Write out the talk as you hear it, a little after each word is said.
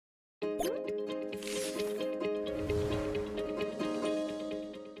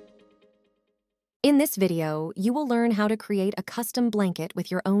In this video, you will learn how to create a custom blanket with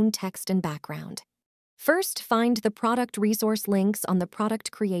your own text and background. First, find the product resource links on the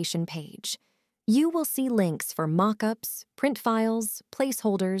product creation page. You will see links for mockups, print files,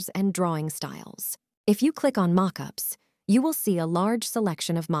 placeholders, and drawing styles. If you click on mockups, you will see a large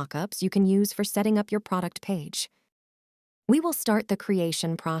selection of mockups you can use for setting up your product page. We will start the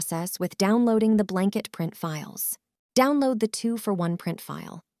creation process with downloading the blanket print files. Download the 2-for-1 print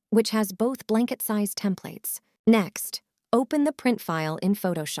file, which has both blanket-size templates. Next, open the print file in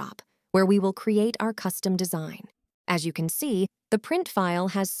Photoshop, where we will create our custom design. As you can see, the print file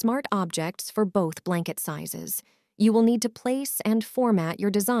has smart objects for both blanket sizes. You will need to place and format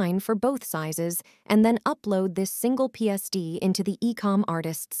your design for both sizes and then upload this single PSD into the Ecom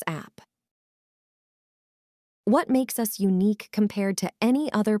Artists app. What makes us unique compared to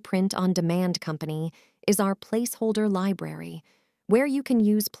any other print-on-demand company is our placeholder library, where you can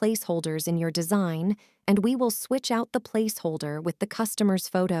use placeholders in your design, and we will switch out the placeholder with the customer's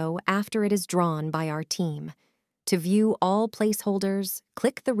photo after it is drawn by our team. To view all placeholders,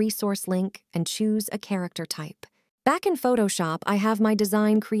 click the resource link and choose a character type. Back in Photoshop, I have my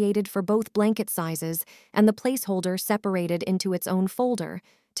design created for both blanket sizes and the placeholder separated into its own folder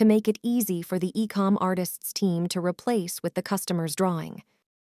to make it easy for the Ecom Artists team to replace with the customer's drawing.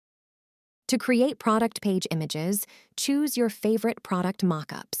 To create product page images, choose your favorite product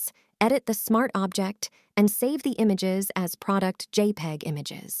mockups, edit the smart object, and save the images as product JPEG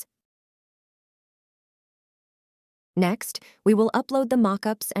images. Next, we will upload the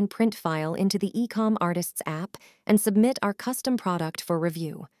mockups and print file into the Ecom Artists app and submit our custom product for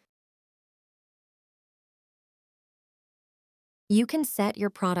review. You can set your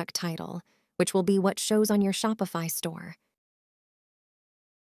product title, which will be what shows on your Shopify store.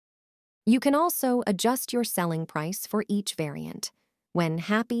 You can also adjust your selling price for each variant. When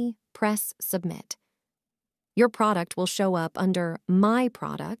happy, press Submit. Your product will show up under My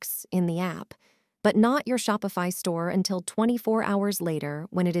Products in the app, but not your Shopify store until 24 hours later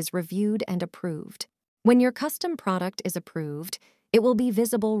when it is reviewed and approved. When your custom product is approved, it will be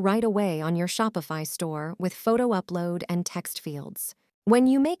visible right away on your Shopify store with photo upload and text fields. When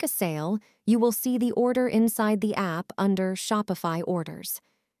you make a sale, you will see the order inside the app under Shopify Orders.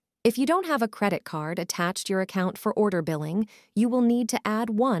 If you don't have a credit card attached to your account for order billing, you will need to add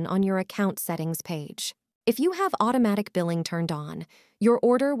one on your account settings page. If you have automatic billing turned on, your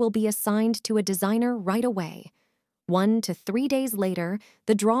order will be assigned to a designer right away. 1 to 3 days later,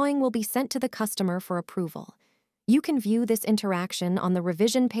 the drawing will be sent to the customer for approval. You can view this interaction on the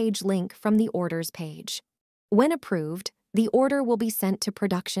revision page link from the orders page. When approved, the order will be sent to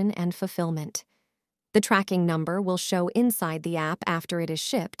production and fulfillment. The tracking number will show inside the app after it is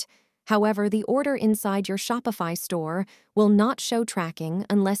shipped. However, the order inside your Shopify store will not show tracking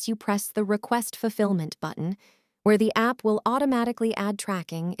unless you press the Request Fulfillment button, where the app will automatically add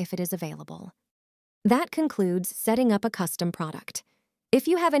tracking if it is available. That concludes setting up a custom product. If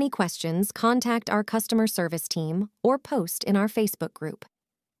you have any questions, contact our customer service team or post in our Facebook group.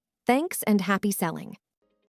 Thanks and happy selling!